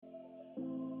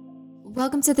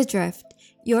Welcome to The Drift,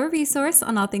 your resource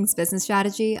on all things business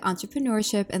strategy,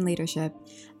 entrepreneurship, and leadership.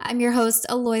 I'm your host,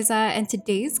 Aloyza, and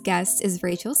today's guest is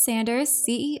Rachel Sanders,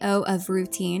 CEO of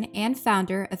Routine and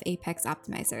founder of Apex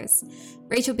Optimizers.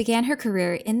 Rachel began her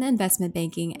career in the investment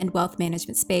banking and wealth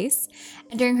management space,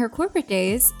 and during her corporate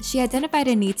days, she identified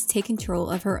a need to take control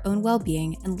of her own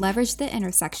well-being and leverage the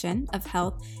intersection of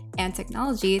health and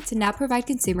technology to now provide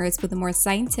consumers with a more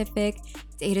scientific,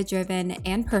 data-driven,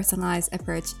 and personalized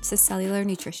approach to cellular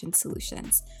nutrition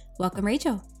solutions. Welcome,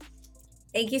 Rachel.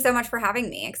 Thank you so much for having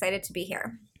me. Excited to be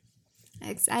here.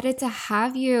 Excited to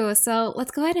have you. So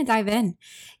let's go ahead and dive in.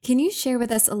 Can you share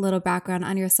with us a little background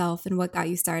on yourself and what got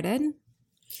you started?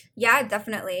 Yeah,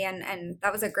 definitely. And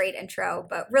that was a great intro.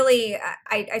 But really,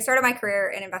 I started my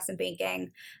career in investment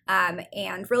banking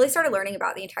and really started learning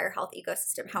about the entire health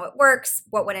ecosystem, how it works,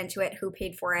 what went into it, who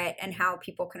paid for it, and how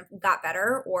people kind of got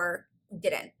better or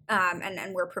didn't,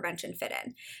 and where prevention fit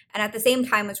in. And at the same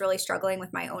time was really struggling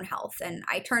with my own health. And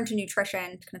I turned to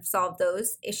nutrition to kind of solve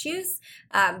those issues,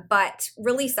 but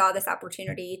really saw this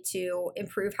opportunity to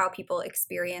improve how people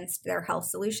experienced their health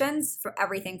solutions, for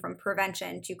everything from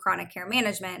prevention to chronic care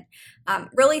management,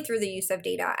 really through the use of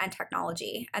data and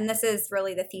technology. And this is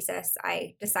really the thesis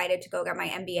I decided to go get my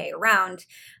MBA around.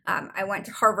 I went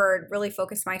to Harvard, really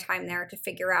focused my time there to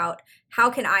figure out how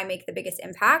can I make the biggest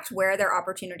impact, where there are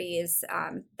opportunities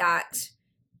that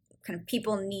kind of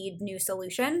people need new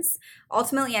solutions.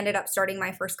 Ultimately ended up starting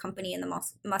my first company in the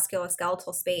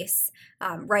musculoskeletal space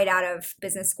right out of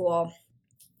business school.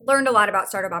 Learned a lot about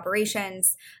startup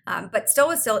operations, but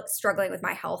still struggling with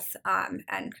my health and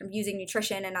kind of using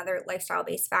nutrition and other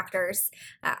lifestyle-based factors.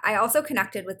 I also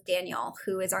connected with Daniel,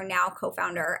 who is our now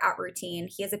co-founder at Routine.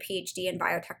 He has a PhD in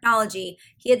biotechnology.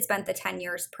 He had spent the 10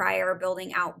 years prior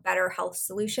building out better health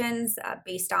solutions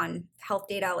based on health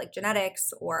data like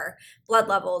genetics or blood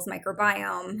levels,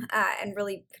 microbiome, and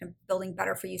really kind of building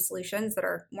better for you solutions that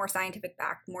are more scientific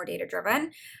backed, more data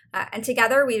driven. And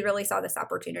together we really saw this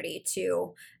opportunity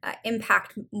to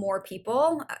impact more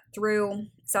people through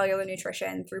cellular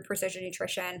nutrition, through precision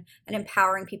nutrition, and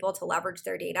empowering people to leverage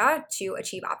their data to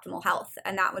achieve optimal health.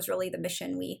 And that was really the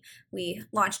mission we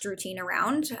launched Routine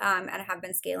around and have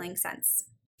been scaling since.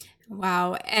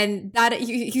 Wow. And that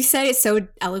you said it so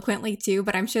eloquently too,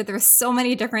 but I'm sure there were so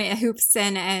many different hoops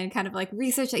and kind of like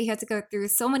research that you had to go through,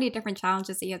 so many different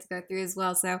challenges that you had to go through as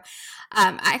well. So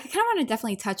I kind of want to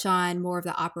definitely touch on more of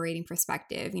the operating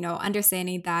perspective,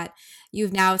 understanding that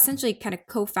you've now essentially kind of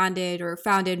co-founded or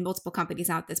founded multiple companies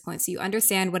now at this point. So you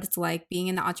understand what it's like being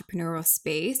in the entrepreneurial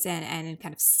space and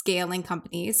kind of scaling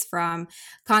companies from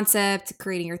concept to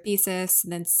creating your thesis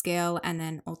and then scale and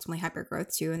then ultimately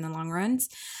hypergrowth too in the long runs.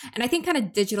 And I think kind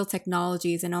of digital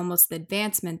technologies and almost the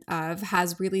advancement of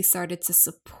has really started to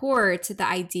support the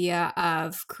idea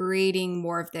of creating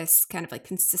more of this kind of like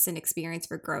consistent experience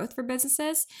for growth for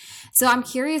businesses. So I'm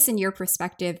curious in your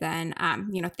perspective then,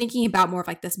 thinking about more of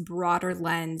like this broader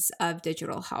lens of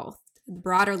digital health,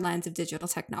 broader lens of digital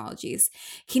technologies.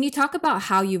 Can you talk about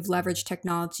how you've leveraged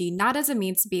technology, not as a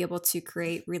means to be able to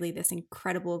create really this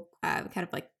incredible kind of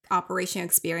like operational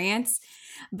experience,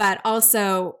 but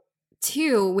also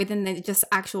two, within the just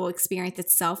actual experience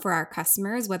itself for our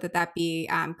customers, whether that be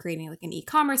creating like an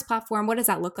e-commerce platform? What does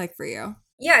that look like for you?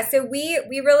 Yeah, so we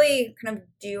really kind of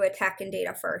do a tech and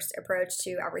data first approach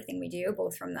to everything we do,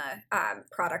 both from the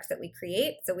products that we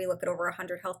create. So we look at over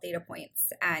 100 health data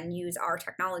points and use our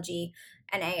technology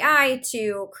and AI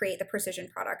to create the precision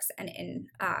products and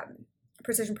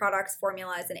precision products,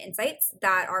 formulas, and insights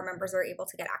that our members are able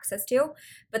to get access to.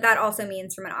 But that also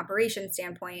means from an operations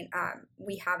standpoint,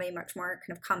 we have a much more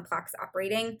kind of complex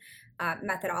operating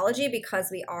methodology because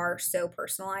we are so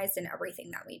personalized in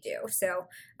everything that we do. So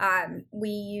we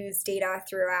use data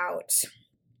throughout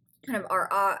kind of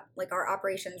our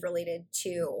operations related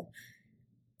to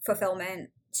fulfillment,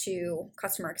 to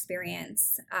customer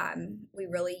experience. We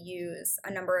really use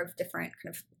a number of different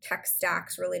kind of tech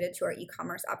stacks related to our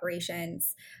e-commerce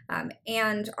operations,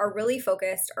 and are really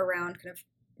focused around kind of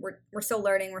we're still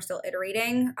learning, we're still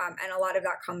iterating, and a lot of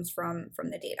that comes from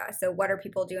the data. So what are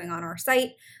people doing on our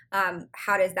site?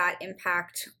 How does that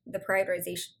impact the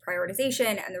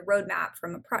prioritization and the roadmap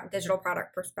from a digital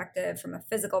product perspective, from a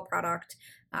physical product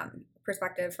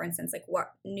perspective? For instance, like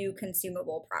what new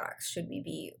consumable products should we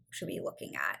be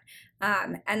looking at?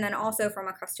 And then also from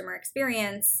a customer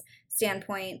experience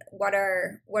standpoint, what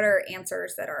are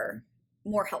answers that are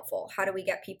more helpful? How do we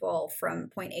get people from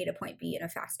point A to point B in a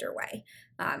faster way?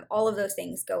 All of those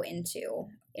things go into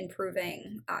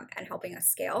improving and helping us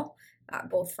scale,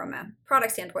 both from a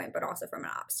product standpoint, but also from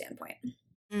an ops standpoint.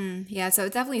 Yeah, so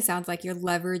it definitely sounds like you're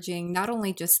leveraging not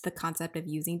only just the concept of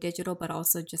using digital, but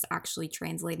also just actually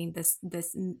translating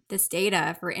this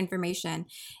data for information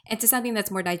into something that's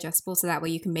more digestible, so that way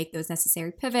you can make those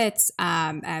necessary pivots,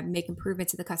 and make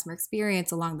improvements to the customer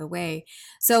experience along the way.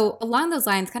 So along those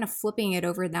lines, kind of flipping it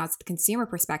over now to the consumer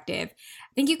perspective,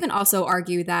 I think you can also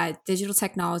argue that digital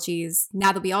technologies,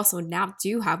 now that we also now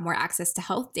do have more access to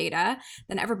health data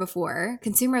than ever before,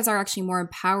 consumers are actually more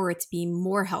empowered to be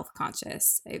more health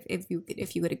conscious, if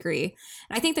you would agree.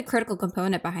 And I think the critical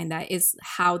component behind that is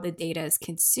how the data is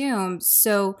consumed.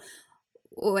 So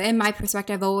in my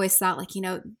perspective, I've always thought, like,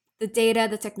 the data,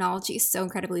 the technology is so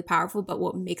incredibly powerful, but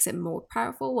what makes it more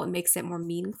powerful, what makes it more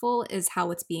meaningful, is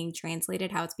how it's being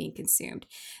translated, how it's being consumed.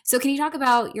 So can you talk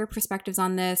about your perspectives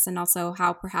on this, and also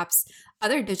how perhaps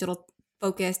other digital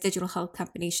health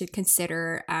companies should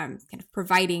consider kind of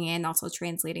providing and also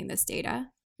translating this data?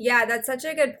 Yeah, that's such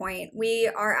a good point. We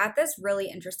are at this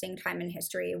really interesting time in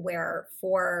history where,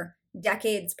 for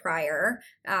decades prior,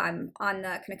 on the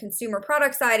kind of consumer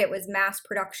product side, it was mass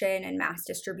production and mass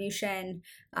distribution.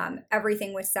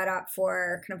 Everything was set up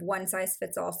for kind of one size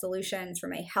fits all solutions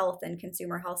from a health and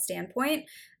consumer health standpoint,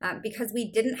 because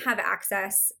we didn't have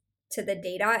access to the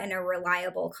data in a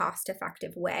reliable, cost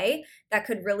effective way that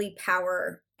could really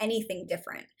power anything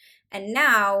different. And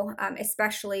now,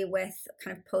 especially with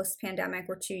kind of post pandemic,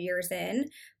 we're 2 years in,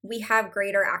 we have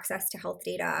greater access to health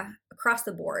data across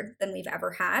the board than we've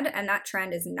ever had. And that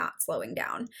trend is not slowing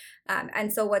down.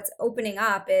 And so what's opening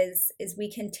up is we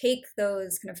can take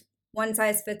those kind of one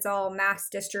size fits all mass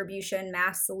distribution,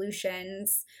 mass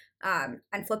solutions,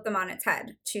 and flip them on its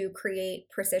head to create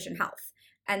precision health.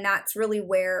 And that's really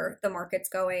where the market's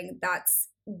going. That's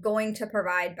going to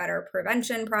provide better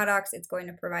prevention products. It's going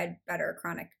to provide better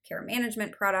chronic care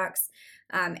management products.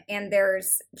 And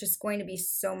there's just going to be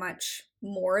so much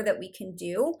more that we can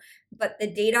do. But the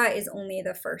data is only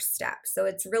the first step. So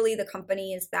it's really the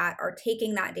companies that are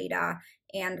taking that data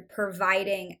and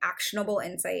providing actionable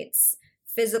insights,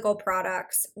 physical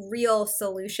products, real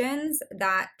solutions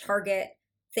that target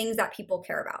things that people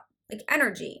care about, like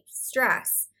energy,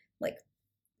 stress. Like,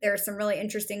 there's some really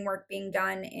interesting work being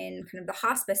done in kind of the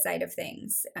hospice side of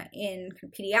things, in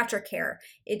pediatric care.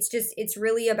 It's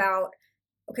really about,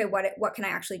 okay, what can I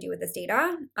actually do with this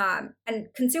data?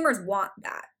 And consumers want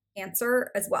that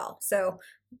answer as well. So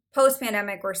post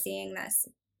pandemic, we're seeing this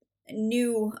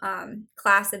new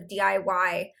class of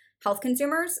DIY health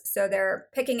consumers. So they're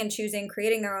picking and choosing,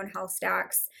 creating their own health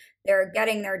stacks. They're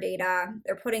getting their data.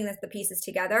 They're putting the pieces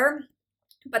together.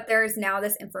 But there's now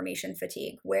this information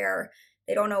fatigue where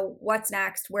they don't know what's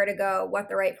next, where to go, what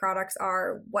the right products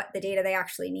are, what the data they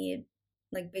actually need,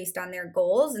 like based on their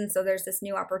goals. And so there's this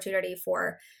new opportunity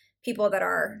for people that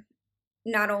are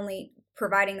not only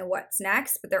providing the what's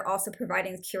next, but they're also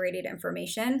providing curated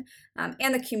information,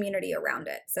 and the community around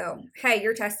it. So, hey,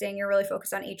 you're testing, you're really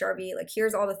focused on HRV. Like,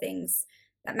 here's all the things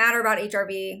that matter about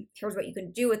HRV. Here's what you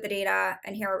can do with the data.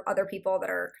 And here are other people that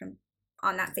are kind of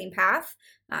on that same path.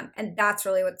 And that's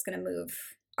really what's going to move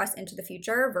us into the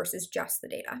future versus just the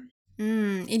data.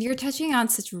 And you're touching on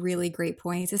such really great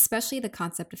points, especially the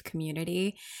concept of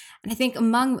community. And I think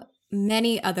among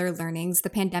many other learnings, the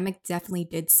pandemic definitely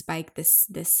did spike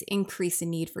this increase in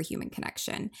need for human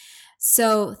connection.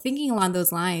 So thinking along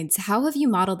those lines, how have you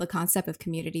modeled the concept of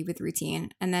community with Routine?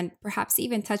 And then perhaps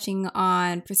even touching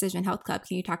on Precision Health Club,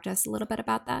 can you talk to us a little bit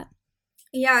about that?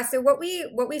 Yeah, so what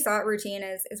we saw at Routine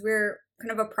is we're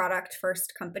kind of a product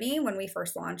first company. When we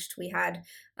first launched, we had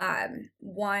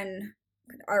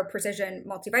our precision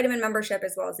multivitamin membership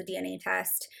as well as a DNA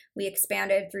test. We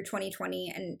expanded through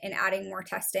 2020 and adding more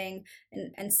testing,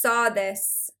 and saw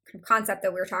this concept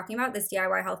that we were talking about, this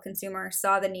DIY health consumer,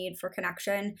 saw the need for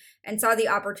connection and saw the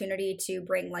opportunity to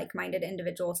bring like-minded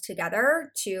individuals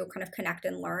together to kind of connect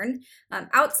and learn,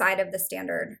 outside of the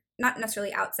standard, not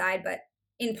necessarily outside, but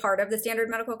in part of the standard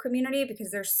medical community,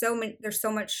 because there's so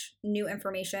much new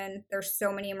information. There's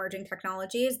so many emerging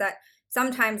technologies that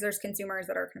sometimes there's consumers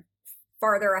that are kind of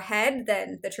farther ahead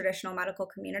than the traditional medical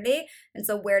community. And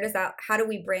so how do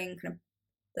we bring kind of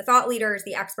the thought leaders,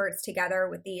 the experts together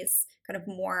with these kind of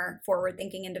more forward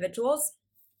thinking individuals?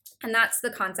 And that's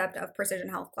the concept of Precision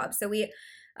Health Club. So we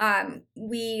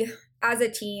as a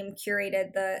team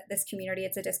curated this community.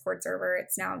 It's a Discord server.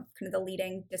 It's now kind of the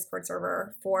leading Discord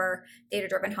server for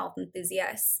data-driven health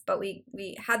enthusiasts. But we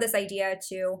had this idea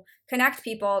to connect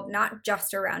people not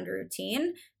just around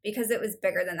Routine, because it was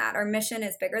bigger than that. Our mission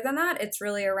is bigger than that. It's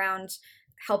really around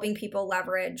helping people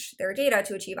leverage their data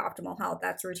to achieve optimal health.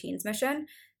 That's Routine's mission.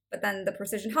 But then the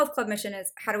Precision Health Club mission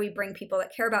is, how do we bring people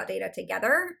that care about data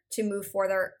together to move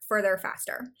further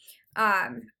faster?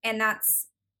 And that's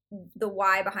the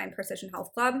why behind Precision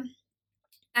Health Club.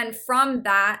 And from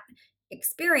that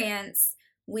experience,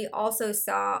 we also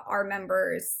saw our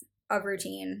members of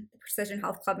Routine, the Precision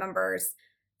Health Club members,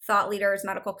 thought leaders,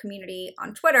 medical community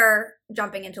on Twitter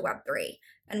jumping into Web3.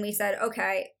 And we said,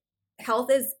 okay, health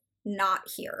is not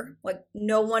here. Like,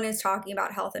 no one is talking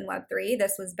about health in Web3.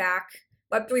 This was back,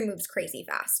 Web3 moves crazy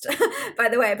fast, by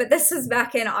the way, but this was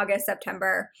back in August,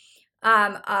 September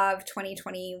of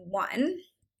 2021.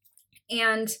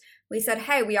 And we said,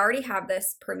 hey, we already have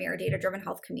this premier data-driven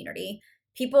health community.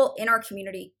 People in our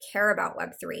community care about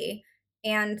Web3,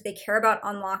 and they care about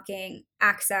unlocking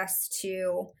access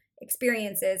to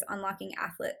experiences, unlocking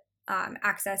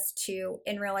access to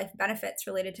in real life benefits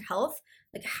related to health.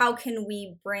 Like, how can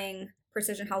we bring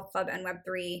Precision Health Club and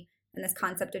Web3 and this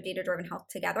concept of data-driven health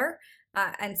together?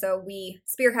 And so we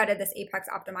spearheaded this Apex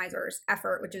Optimizers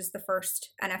effort, which is the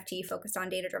first NFT focused on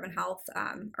data-driven health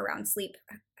around sleep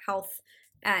health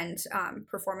and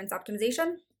performance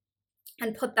optimization,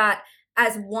 and put that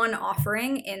as one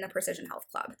offering in the Precision Health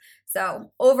Club.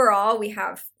 So overall, we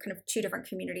have kind of two different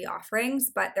community offerings,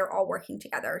 but they're all working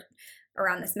together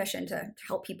around this mission to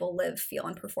help people live, feel,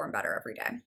 and perform better every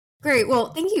day. Great.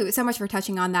 Well, thank you so much for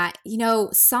touching on that. You know,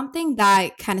 something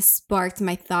that kind of sparked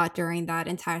my thought during that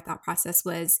entire thought process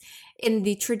was in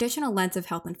the traditional lens of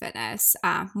health and fitness,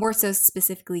 more so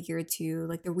specifically geared to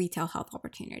like the retail health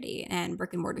opportunity and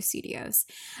brick and mortar studios.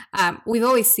 We've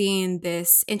always seen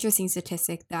this interesting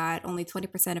statistic that only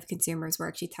 20% of consumers were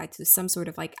actually tied to some sort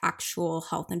of like actual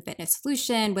health and fitness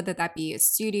solution, whether that be a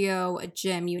studio, a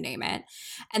gym, you name it.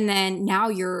 And then now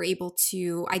you're able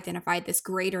to identify this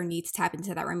greater need to tap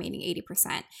into that remaining 80%.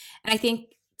 And I think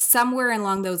somewhere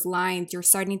along those lines, you're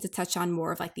starting to touch on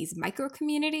more of like these micro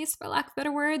communities, for lack of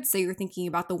better words. So you're thinking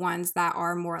about the ones that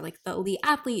are more like the elite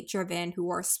athlete driven, who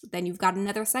are, then you've got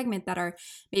another segment that are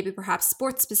maybe perhaps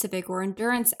sports specific or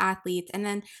endurance athletes. And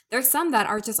then there's some that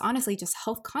are just honestly just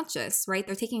health conscious, right?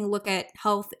 They're taking a look at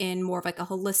health in more of like a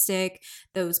holistic,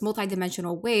 those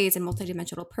multidimensional ways and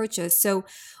multidimensional approaches. So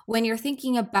when you're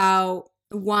thinking about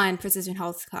one, Precision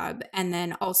Health Club, and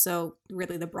then also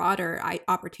really the broader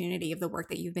opportunity of the work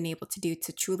that you've been able to do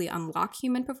to truly unlock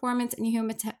human performance and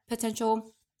human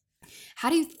potential, how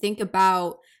do you think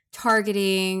about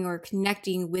targeting or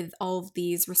connecting with all of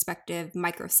these respective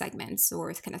micro segments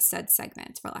or kind of said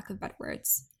segments, for lack of better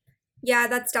words? Yeah,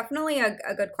 that's definitely a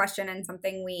good question, and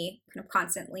something we kind of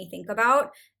constantly think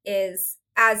about is,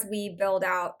 as we build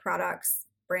out products,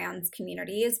 brands,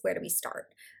 communities, where do we start?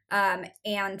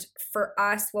 And for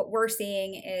us, what we're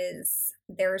seeing is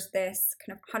there's this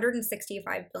kind of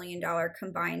 $165 billion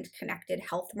combined connected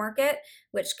health market,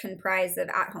 which comprises of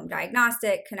at-home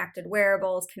diagnostic, connected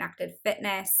wearables, connected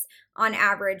fitness, on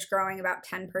average growing about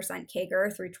 10%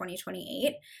 CAGR through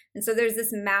 2028. And so there's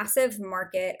this massive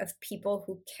market of people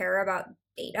who care about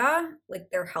data, like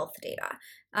their health data.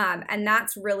 And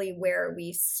that's really where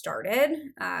we started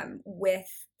with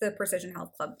the Precision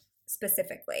Health Club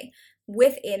specifically.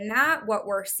 Within that, what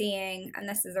we're seeing, and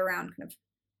this is around kind of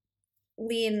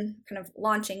lean, kind of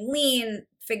launching lean,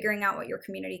 figuring out what your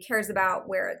community cares about,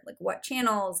 where, like, what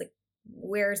channels, like,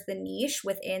 where's the niche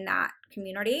within that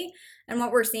community. And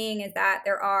what we're seeing is that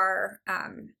there are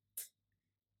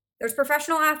there's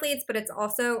professional athletes, but it's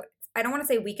also, I don't want to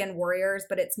say weekend warriors,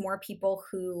 but it's more people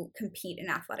who compete in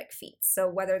athletic feats. So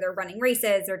whether they're running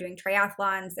races, they're doing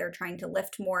triathlons, they're trying to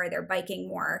lift more, they're biking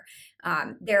more,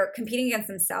 they're competing against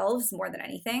themselves more than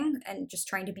anything and just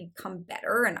trying to become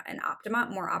better and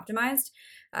more optimized.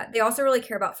 They also really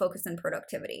care about focus and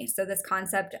productivity. So this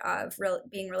concept of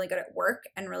being really good at work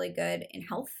and really good in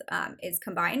health is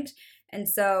combined. And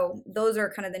so those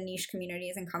are kind of the niche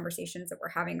communities and conversations that we're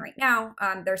having right now.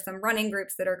 There's some running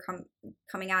groups that are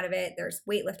coming out of it. There's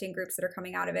weightlifting groups that are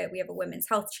coming out of it. We have a women's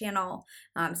health channel.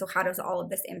 So how does all of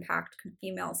this impact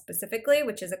females specifically,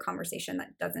 which is a conversation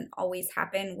that doesn't always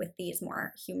happen with these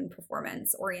more human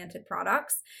performance oriented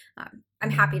products.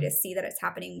 I'm happy to see that it's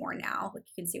happening more now. Like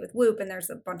you can see with Whoop, and there's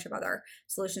a bunch of other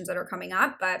solutions that are coming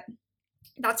up, but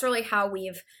that's really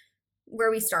where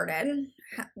we started,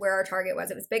 where our target was.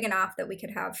 It was big enough that we could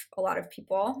have a lot of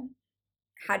people,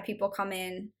 had people come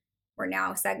in. We're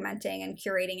now segmenting and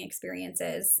curating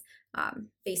experiences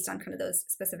based on kind of those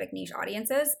specific niche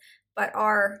audiences. But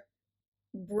our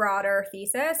broader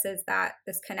thesis is that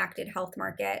this connected health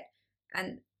market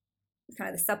and kind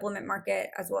of the supplement market,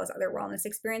 as well as other wellness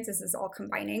experiences, is all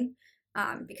combining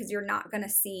because you're not going to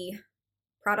see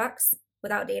products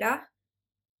without data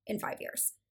in 5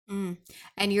 years.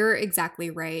 And you're exactly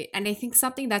right. And I think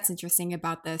something that's interesting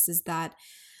about this is that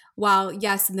while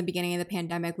yes, in the beginning of the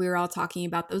pandemic, we were all talking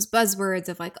about those buzzwords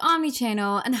of like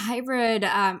omni-channel and hybrid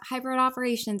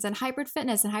operations and hybrid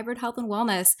fitness and hybrid health and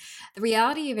wellness. The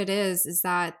reality of it is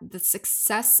that the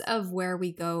success of where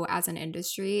we go as an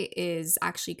industry is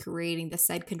actually creating the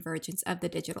said convergence of the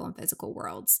digital and physical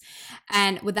worlds.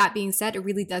 And with that being said, it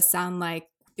really does sound like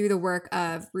through the work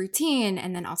of Routine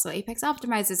and then also Apex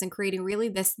Optimizers and creating really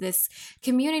this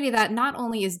community that not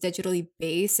only is digitally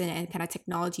based and kind of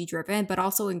technology driven, but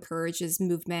also encourages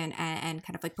movement and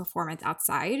kind of like performance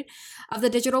outside of the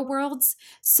digital worlds.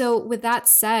 So with that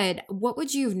said, what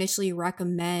would you initially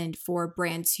recommend for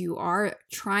brands who are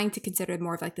trying to consider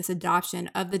more of like this adoption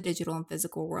of the digital and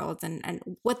physical worlds and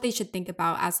what they should think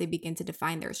about as they begin to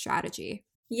define their strategy?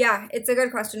 Yeah, it's a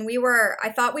good question. I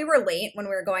thought we were late when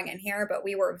we were going in here, but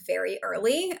we were very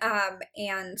early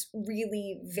and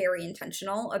really very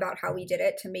intentional about how we did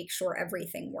it to make sure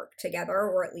everything worked together,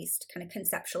 or at least kind of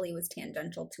conceptually was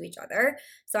tangential to each other.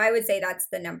 So I would say that's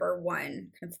the number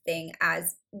one kind of thing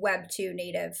as Web 2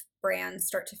 native brands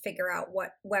start to figure out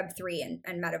what Web 3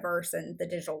 and metaverse and the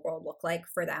digital world look like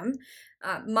for them.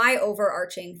 My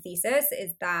overarching thesis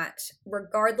is that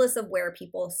regardless of where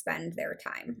people spend their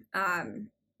time,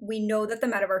 we know that the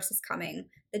metaverse is coming.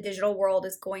 The digital world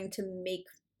is going to make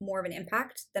more of an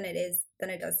impact than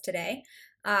it does today.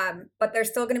 But there's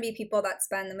still going to be people that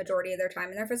spend the majority of their time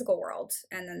in their physical world,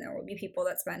 and then there will be people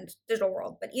that spend digital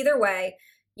world. But either way,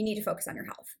 you need to focus on your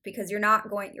health because your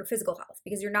physical health,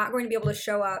 because you're not going to be able to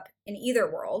show up in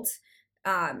either world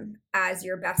as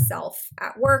your best self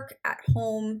at work, at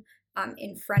home,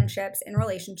 in friendships, in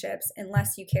relationships,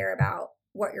 unless you care about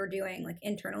what you're doing like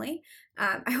internally.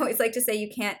 I always like to say you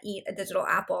can't eat a digital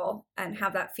apple and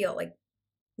have that feel like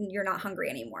you're not hungry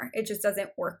anymore. It just doesn't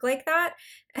work like that.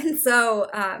 And so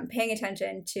paying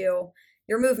attention to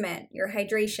your movement, your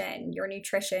hydration, your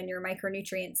nutrition, your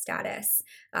micronutrient status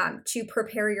to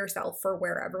prepare yourself for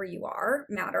wherever you are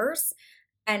matters.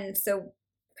 And so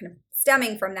kind of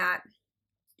stemming from that,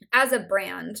 as a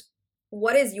brand,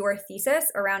 what is your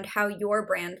thesis around how your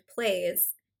brand plays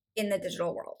in the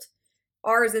digital world?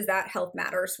 Ours is that health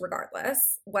matters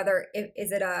regardless,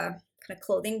 is it a kind of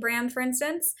clothing brand, for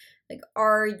instance? Like,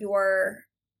 are your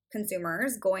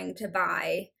consumers going to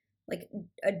buy like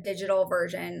a digital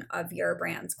version of your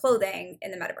brand's clothing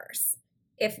in the metaverse?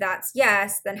 If that's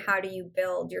yes, then how do you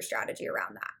build your strategy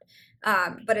around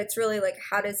that? But it's really like,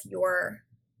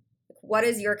 what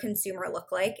does your consumer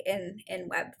look like in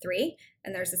Web 3?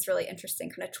 And there's this really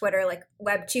interesting kind of Twitter, like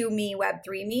Web 2 me, Web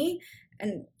 3 me.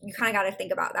 And you kind of got to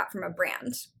think about that from a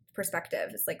brand perspective.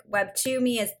 It's like Web 2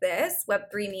 me is this, Web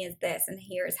 3 me is this, and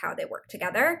here's how they work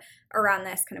together around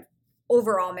this kind of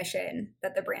overall mission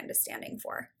that the brand is standing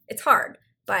for. It's hard,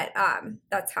 but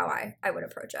that's how I would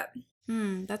approach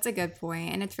it. That's a good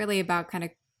point. And it's really about kind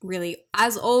of really,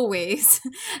 as always,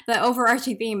 the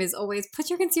overarching theme is always put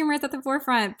your consumers at the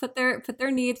forefront, put their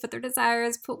needs, put their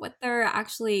desires, put what they're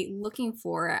actually looking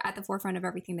for at the forefront of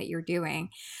everything that you're doing.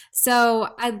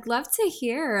 So I'd love to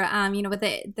hear, with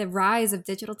the rise of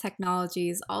digital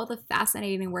technologies, all the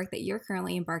fascinating work that you're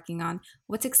currently embarking on,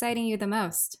 what's exciting you the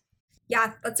most?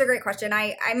 Yeah, that's a great question.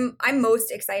 I'm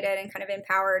most excited and kind of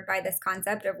empowered by this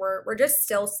concept of we're just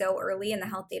still so early in the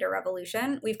health data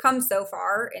revolution. We've come so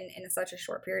far in such a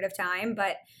short period of time,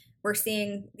 but we're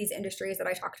seeing these industries that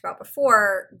I talked about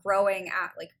before growing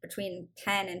at like between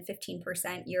 10 and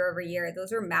 15% year over year.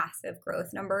 Those are massive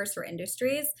growth numbers for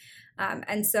industries.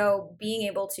 And so being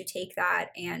able to take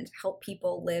that and help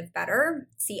people live better,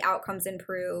 see outcomes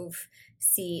improve,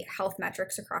 see health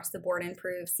metrics across the board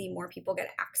improve, see more people get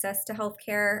access to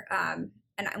healthcare.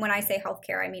 And when I say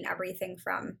healthcare, I mean everything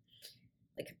from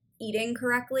like eating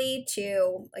correctly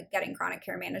to like getting chronic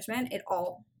care management. It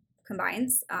all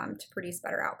combines to produce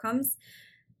better outcomes.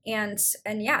 And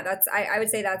yeah, I would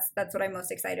say that's what I'm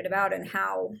most excited about, and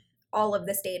how all of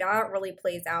this data really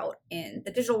plays out in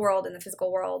the digital world and the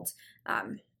physical world.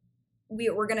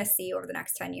 We're going to see over the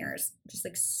next 10 years just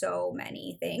like so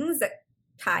many things that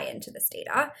tie into this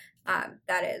data.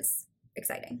 That is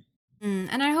exciting.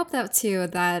 And I hope that too,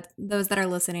 that those that are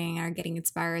listening are getting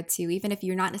inspired to, even if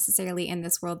you're not necessarily in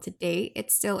this world to date,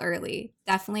 it's still early.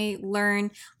 Definitely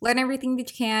learn everything that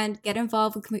you can, get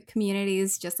involved with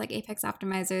communities just like Apex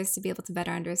Optimizers to be able to better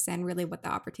understand really what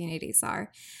the opportunities are.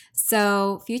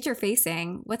 So future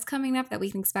facing, what's coming up that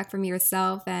we can expect from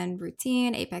yourself and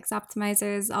Routine, Apex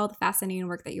Optimizers, all the fascinating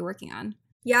work that you're working on?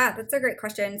 Yeah, that's a great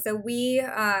question. So we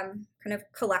kind of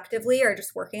collectively are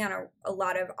just working on a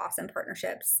lot of awesome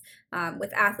partnerships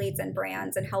with athletes and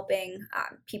brands, and helping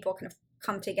people kind of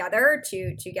come together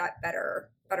to get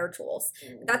better better tools.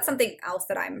 That's something else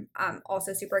that I'm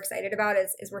also super excited about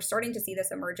is we're starting to see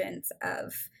this emergence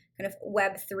of kind of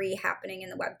Web3 happening in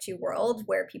the Web2 world,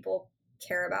 where people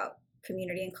care about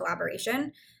community and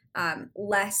collaboration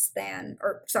more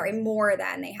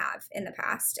than they have in the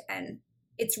past. And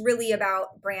it's really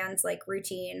about brands like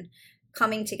Routine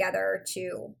coming together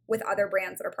with other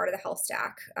brands that are part of the health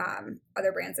stack,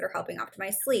 other brands that are helping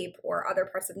optimize sleep or other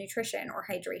parts of nutrition or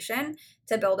hydration,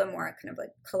 to build a more kind of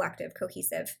like collective,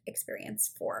 cohesive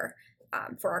experience for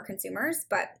our consumers.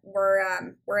 But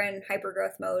we're in hyper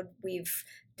growth mode. We've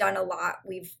done a lot.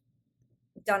 We've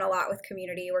done a lot with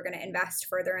community. We're going to invest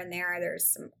further in there. There's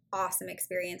some awesome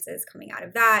experiences coming out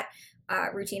of that.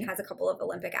 Routine has a couple of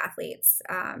Olympic athletes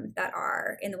that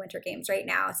are in the Winter Games right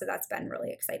now. So that's been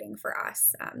really exciting for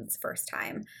us. It's the first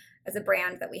time as a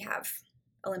brand that we have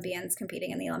Olympians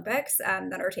competing in the Olympics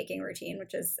that are taking Routine,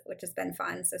 which has been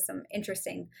fun. So some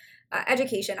interesting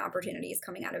education opportunities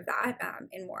coming out of that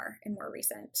in more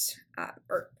recent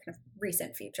or kind of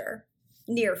recent future,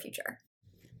 near future.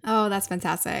 Oh, that's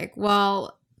fantastic.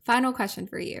 Well, final question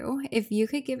for you. If you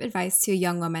could give advice to a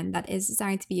young woman that is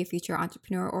desiring to be a future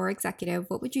entrepreneur or executive,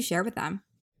 what would you share with them?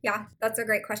 Yeah, that's a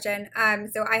great question.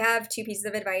 So I have two pieces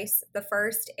of advice. The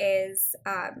first is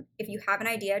if you have an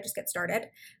idea, just get started.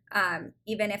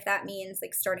 Even if that means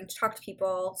like starting to talk to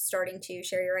people, starting to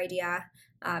share your idea.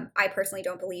 I personally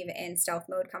don't believe in stealth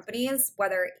mode companies.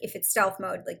 If it's stealth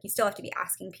mode, like you still have to be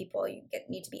asking people,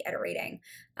 need to be iterating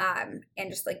and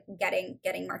just like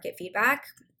getting market feedback.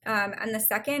 And the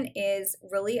second is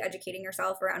really educating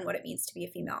yourself around what it means to be a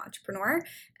female entrepreneur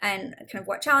and kind of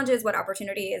what challenges, what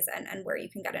opportunities, and where you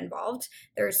can get involved.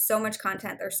 There's so much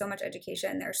content, there's so much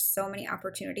education, there's so many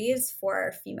opportunities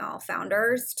for female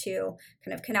founders to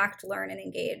kind of connect, learn, and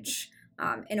engage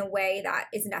in a way that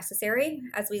is necessary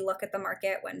as we look at the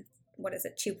market when,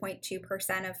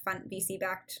 2.2% of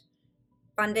VC-backed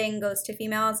funding goes to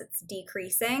females. It's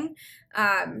decreasing.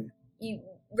 You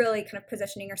really kind of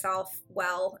positioning yourself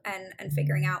well and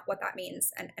figuring out what that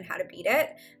means and how to beat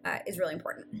it is really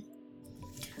important.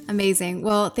 Amazing.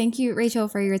 Well, thank you, Rachel,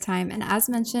 for your time. And as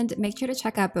mentioned, make sure to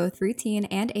check out both Routine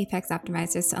and Apex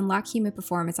Optimizers to unlock human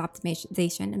performance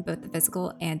optimization in both the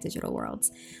physical and digital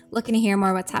worlds. Looking to hear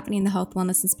more what's happening in the health,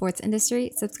 wellness, and sports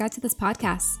industry? Subscribe to this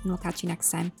podcast, and we'll catch you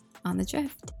next time on The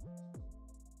Drift.